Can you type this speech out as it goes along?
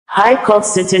High Court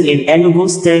sitting in Enugu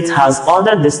State has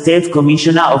ordered the State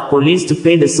Commissioner of Police to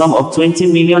pay the sum of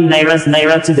 20 million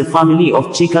naira to the family of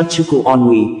Chika Chukwu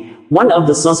Onwe, one of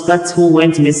the suspects who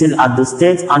went missing at the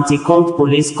state anti-cult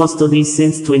police custody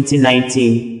since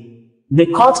 2019. The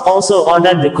court also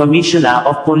ordered the Commissioner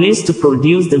of Police to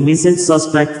produce the missing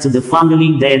suspect to the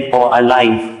family, dead or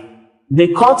alive. The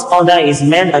court order is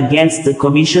made against the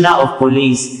Commissioner of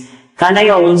Police,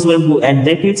 Kanayo Uzwebu, and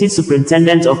Deputy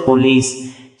Superintendent of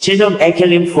Police, Chidom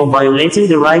Ekelim, for violating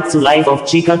the right to life of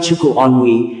Chika Chukwu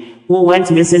Onwe, who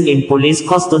went missing in police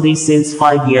custody since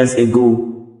 5 years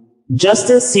ago.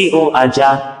 Justice C.O.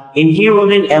 Aja, in her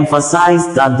ruling,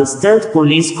 emphasized that the State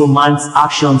Police Command's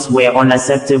actions were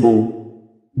unacceptable.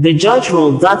 The judge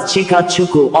ruled that Chika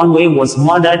Chukwu Onwe was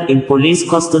murdered in police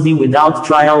custody without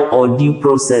trial or due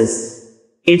process.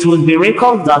 It would be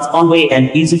recalled that Onwe and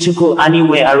Izuchukwu Ani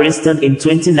were arrested in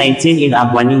 2019 in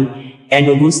Agwani,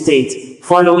 Enugu State,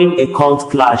 following a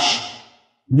cult clash.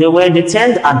 They were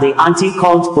detained at the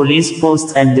anti-cult police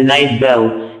post and denied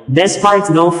bail,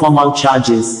 despite no formal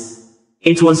charges.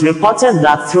 It was reported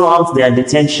that throughout their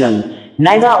detention,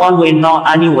 neither Onwe nor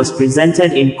Ani was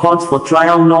presented in court for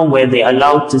trial, nor were they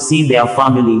allowed to see their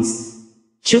families.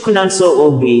 Chukwunanso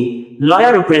Obi,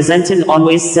 lawyer representing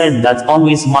Onwe, said that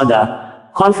Onwe's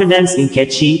mother, Confidence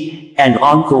Nkechi, and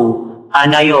uncle,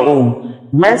 Anayo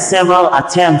made several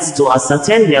attempts to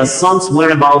ascertain their son's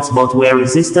whereabouts but were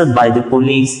resisted by the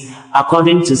police,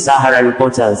 according to Sahara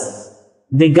reporters.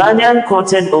 The Guardian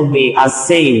quoted Obe as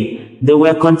saying, "They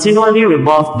were continually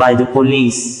rebuffed by the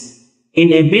police."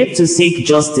 In a bid to seek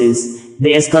justice,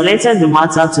 they escalated the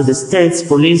matter to the state's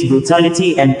police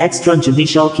brutality and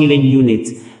extrajudicial killing unit,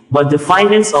 but the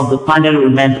findings of the panel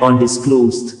remained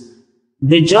undisclosed.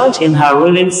 The judge in her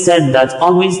ruling said that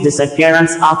Onwe's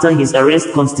disappearance after his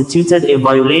arrest constituted a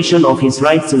violation of his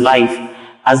right to life,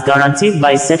 as guaranteed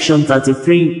by Section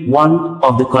 33(1)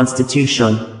 of the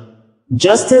Constitution.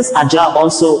 Justice Aja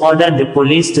also ordered the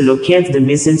police to locate the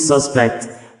missing suspect,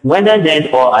 whether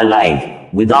dead or alive,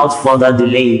 without further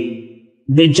delay.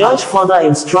 The judge further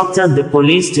instructed the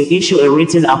police to issue a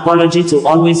written apology to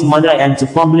Onwe's mother and to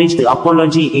publish the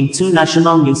apology in 2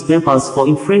 national newspapers for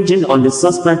infringing on the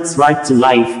suspect's right to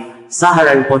life,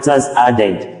 Sahara reporters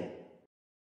added.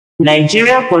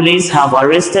 Nigeria police have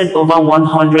arrested over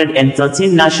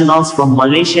 113 nationals from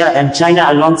Malaysia and China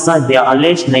alongside their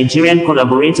alleged Nigerian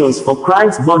collaborators for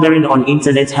crimes bordering on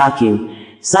internet hacking,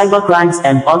 cybercrimes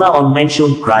and other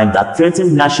unmentioned crime that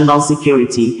threaten national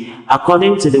security,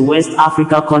 according to the West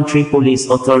Africa Country Police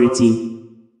Authority.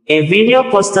 A video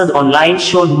posted online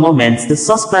showed moments the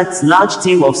suspect's large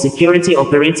team of security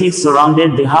operatives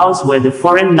surrounded the house where the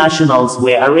foreign nationals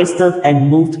were arrested and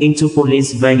moved into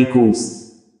police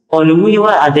vehicles.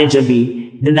 Olumuyiwa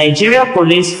Adejobi, the Nigeria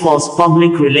Police Force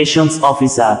Public Relations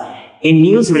Officer, in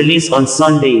news release on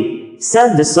Sunday,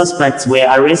 said the suspects were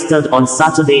arrested on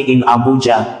Saturday in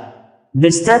Abuja.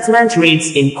 The statement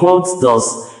reads in quotes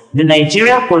thus: "The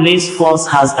Nigeria Police Force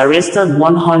has arrested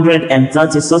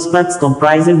 130 suspects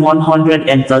comprising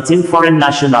 113 foreign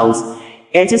nationals,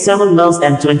 87 males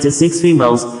and 26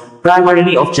 females,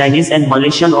 primarily of Chinese and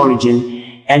Malaysian origin,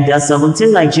 and their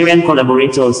 17 Nigerian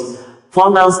collaborators,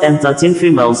 4 males and 13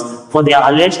 females, for their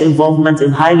alleged involvement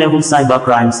in high-level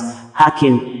cybercrimes,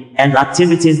 hacking, and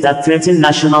activities that threaten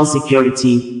national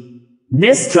security."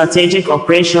 This strategic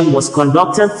operation was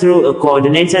conducted through a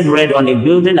coordinated raid on a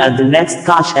building at the next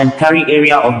cash and carry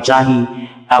area of Jahi,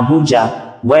 Abuja,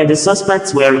 where the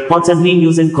suspects were reportedly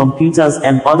using computers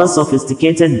and other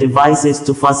sophisticated devices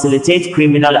to facilitate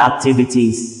criminal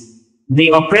activities.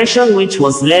 The operation, which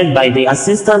was led by the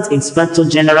Assistant Inspector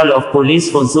General of Police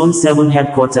for Zone 7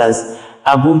 Headquarters,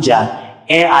 Abuja,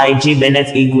 AIG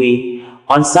Bennett Igwe,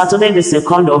 on Saturday the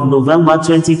 2nd of November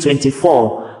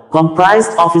 2024,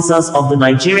 comprised officers of the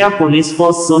Nigeria Police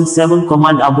Force Zone 7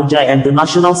 Command Abuja and the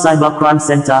National Cybercrime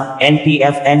Center,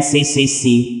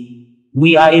 NPF-NCCC.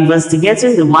 "We are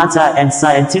investigating the matter and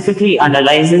scientifically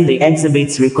analyzing the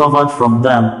exhibits recovered from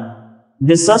them.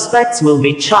 The suspects will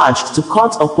be charged to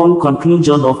court upon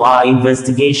conclusion of our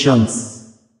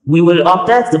investigations. We will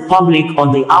update the public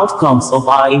on the outcomes of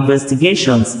our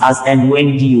investigations as and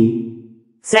when due."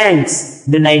 Thanks.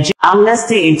 The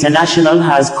Amnesty International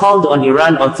has called on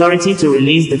Iran authority to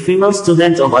release the female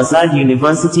student of Azad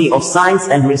University of Science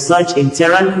and Research in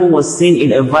Tehran who was seen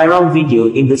in a viral video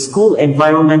in the school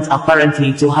environment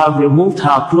apparently to have removed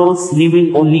her clothes,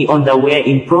 leaving only underwear,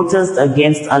 in protest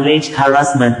against alleged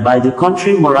harassment by the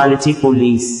country morality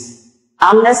police.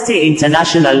 Amnesty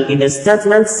International in a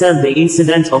statement said the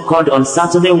incident occurred on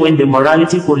Saturday when the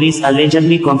morality police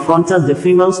allegedly confronted the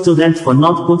female student for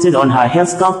not putting on her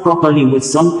headscarf properly, with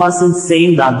some persons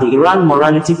saying that the Iran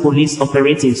morality police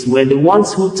operatives were the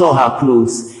ones who tore her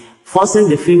clothes, forcing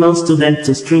the female student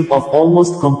to strip off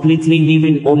almost completely,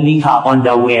 leaving only her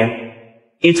underwear.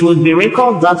 It would be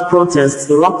recalled that protests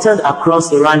erupted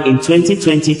across Iran in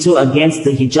 2022 against the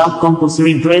hijab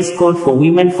compulsory dress code for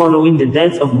women following the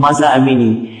death of Mahsa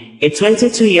Amini, a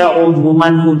 22-year-old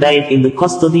woman who died in the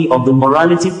custody of the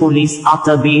morality police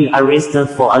after being arrested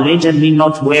for allegedly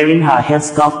not wearing her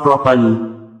headscarf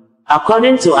properly.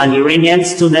 According to an Iranian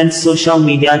student social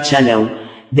media channel,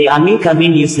 the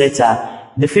Amikabi newsletter,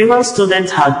 the female student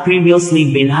had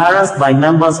previously been harassed by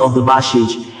members of the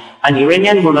Bashij, an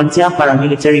Iranian volunteer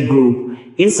paramilitary group,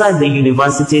 inside the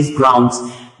university's grounds.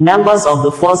 Members of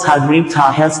the force had ripped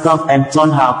her headscarf and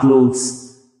torn her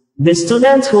clothes. The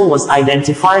student, who was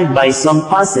identified by some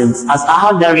persons as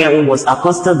Ahadaria, was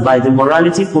accosted by the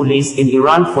morality police in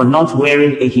Iran for not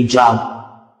wearing a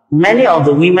hijab. Many of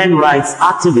the women rights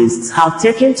activists have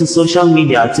taken to social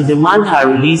media to demand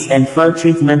her release and fair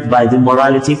treatment by the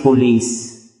morality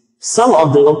police. Some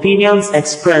of the opinions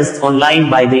expressed online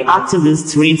by the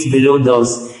activists reads below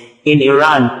those. In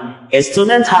Iran, a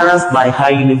student harassed by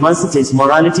her university's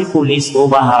morality police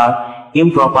over her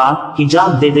improper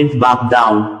hijab didn't back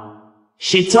down.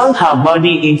 She turned her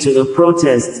body into a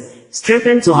protest,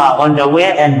 stripping to her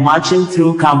underwear and marching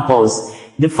through campus,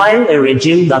 defying a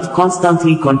regime that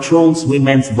constantly controls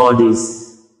women's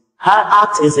bodies. Her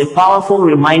act is a powerful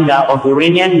reminder of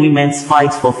Iranian women's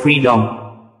fight for freedom.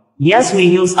 Yes, we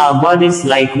use our bodies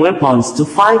like weapons to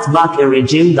fight back a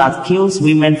regime that kills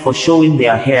women for showing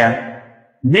their hair.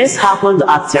 This happened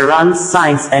at Tehran's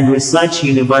Science and Research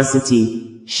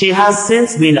University. She has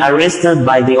since been arrested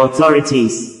by the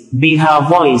authorities. Be her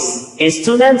voice. A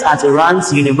student at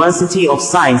Iran's University of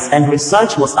Science and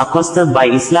Research was accosted by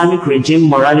Islamic regime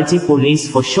morality police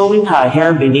for showing her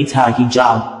hair beneath her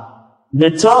hijab. They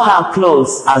tore her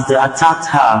clothes as they attacked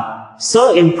her.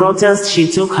 So in protest,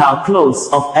 she took her clothes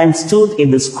off and stood in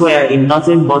the square in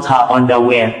nothing but her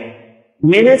underwear.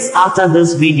 Minutes after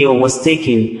this video was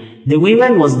taken, the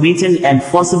woman was beaten and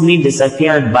forcibly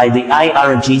disappeared by the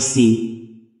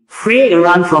IRGC. Free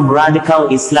Iran from radical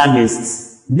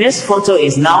Islamists. This photo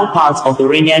is now part of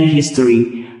Iranian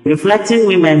history, reflecting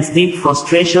women's deep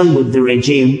frustration with the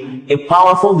regime, a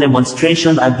powerful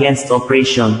demonstration against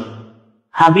oppression.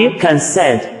 Habib Khan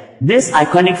said, "This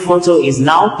iconic photo is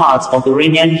now part of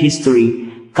Iranian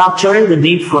history, capturing the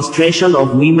deep frustration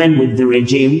of women with the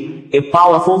regime, a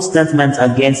powerful statement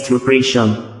against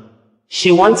repression."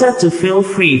 She wanted to feel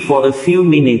free for a few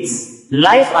minutes.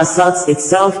 Life asserts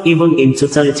itself even in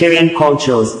totalitarian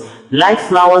cultures, like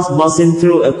flowers bursting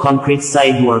through a concrete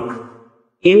sidewalk.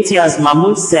 Imtiaz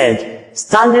Mahmoud said,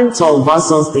 standing tall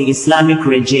versus the Islamic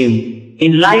regime.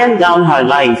 In laying down her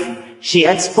life, she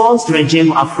exposed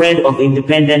regime afraid of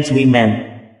independent women.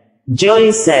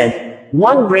 Joy said,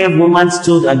 one brave woman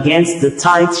stood against the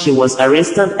tide. She was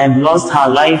arrested and lost her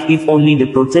life. If only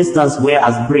the protesters were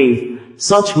as brave.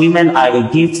 Such women are a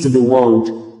gift to the world.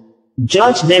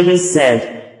 George Davis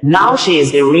said, now she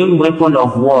is a real weapon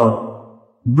of war.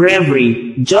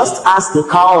 Bravery. Just ask the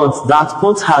cowards that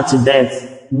put her to death.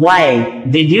 Why?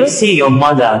 Did you see your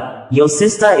mother, your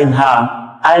sister in her?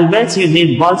 I'll bet you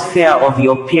did, but fear of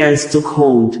your peers took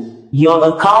hold. You're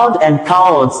a coward and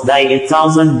cowards die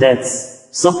 1,000 deaths.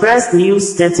 Suppressed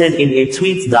News stated in a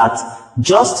tweet that,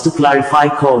 just to clarify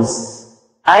cause.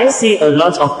 I see a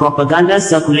lot of propaganda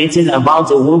circulating about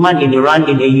a woman in Iran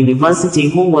in a university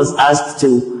who was asked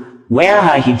to wear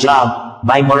her hijab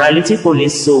by morality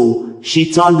police, so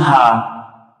she turned her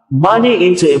body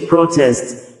into a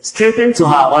protest, stripping to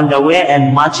her underwear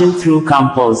and marching through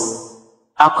campus.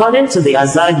 According to the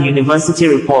Azad University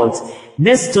report,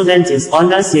 this student is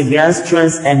under severe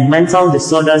stress and mental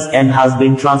disorders and has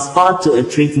been transferred to a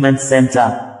treatment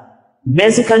center.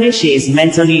 Basically, she is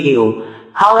mentally ill.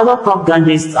 However,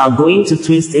 propagandists are going to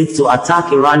twist it to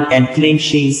attack Iran and claim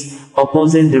she's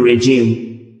opposing the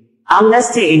regime.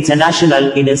 Amnesty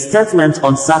International in a statement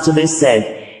on Saturday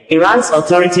said, Iran's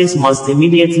authorities must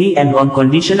immediately and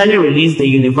unconditionally release the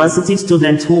university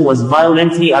student who was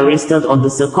violently arrested on the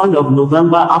 2nd of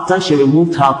November after she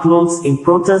removed her clothes in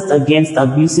protest against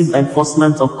abusive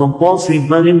enforcement of compulsory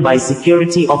burning by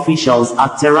security officials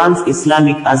at Tehran's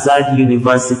Islamic Azad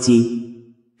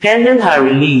University. Pending her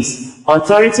release,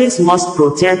 authorities must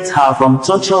protect her from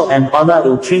torture and other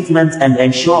ill treatment and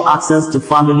ensure access to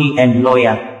family and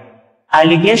lawyer.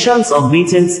 Allegations of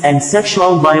beatings and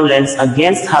sexual violence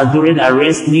against her during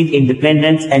arrest need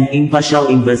independent and impartial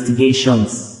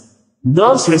investigations.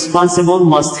 Those responsible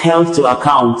must held to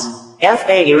account.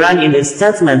 FA Iran in a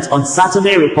statement on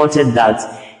Saturday reported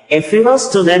that a female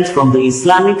student from the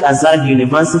Islamic Azad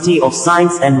University of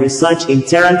Science and Research in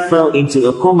Tehran fell into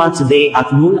a coma today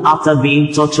at noon after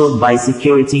being tortured by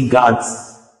security guards.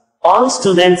 All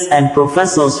students and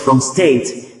professors from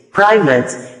state,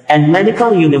 private, and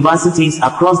medical universities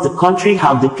across the country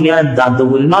have declared that they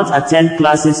will not attend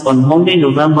classes on Monday,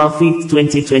 November 5,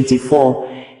 2024,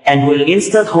 and will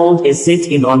instead hold a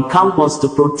sit-in on campus to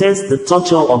protest the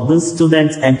torture of these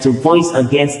students and to voice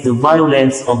against the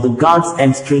violence of the guards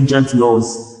and stringent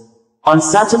laws. On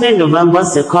Saturday, November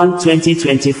 2,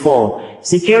 2024,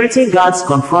 security guards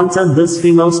confronted this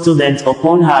female student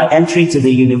upon her entry to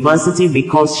the university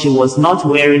because she was not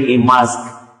wearing a mask.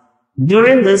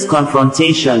 During this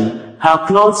confrontation, her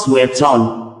clothes were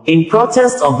torn. In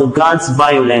protest of the guards'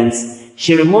 violence,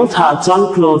 she removed her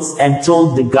torn clothes and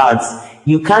told the guards,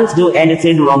 "You can't do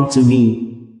anything wrong to me."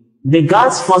 The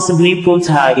guards forcibly put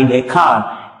her in a car,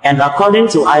 and according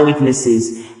to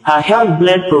eyewitnesses, her head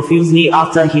bled profusely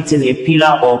after hitting a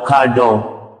pillar or car door.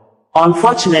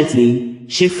 Unfortunately,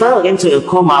 she fell into a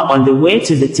coma on the way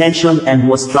to detention and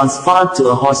was transferred to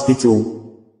a hospital.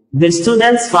 The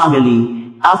student's family,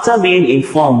 after being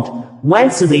informed,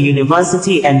 went to the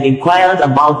university and inquired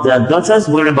about their daughter's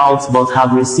whereabouts but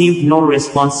have received no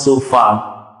response so far.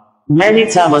 Many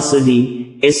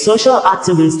Tabasudi, a social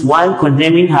activist while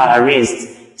condemning her arrest,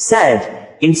 said,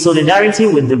 in solidarity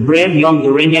with the brave young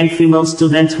Iranian female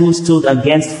student who stood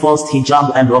against forced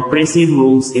hijab and oppressive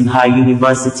rules in her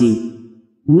university.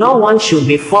 No one should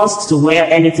be forced to wear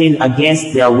anything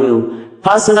against their will.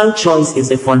 Personal choice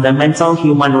is a fundamental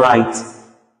human right.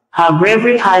 Her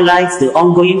bravery highlights the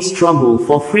ongoing struggle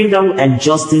for freedom and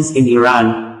justice in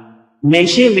Iran. May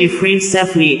she be freed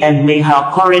safely and may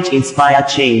her courage inspire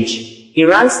change.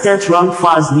 Iran's state-run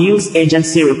Fars news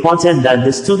agency reported that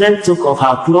the student took off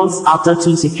her clothes after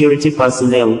two security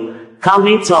personnel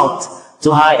calmly talked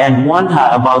to her and warned her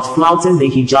about flouting the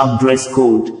hijab dress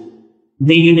code.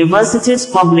 The university's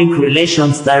public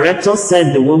relations director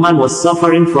said the woman was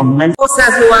suffering from mental.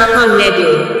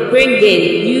 Bringing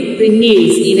you the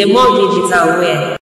news in a more digital way.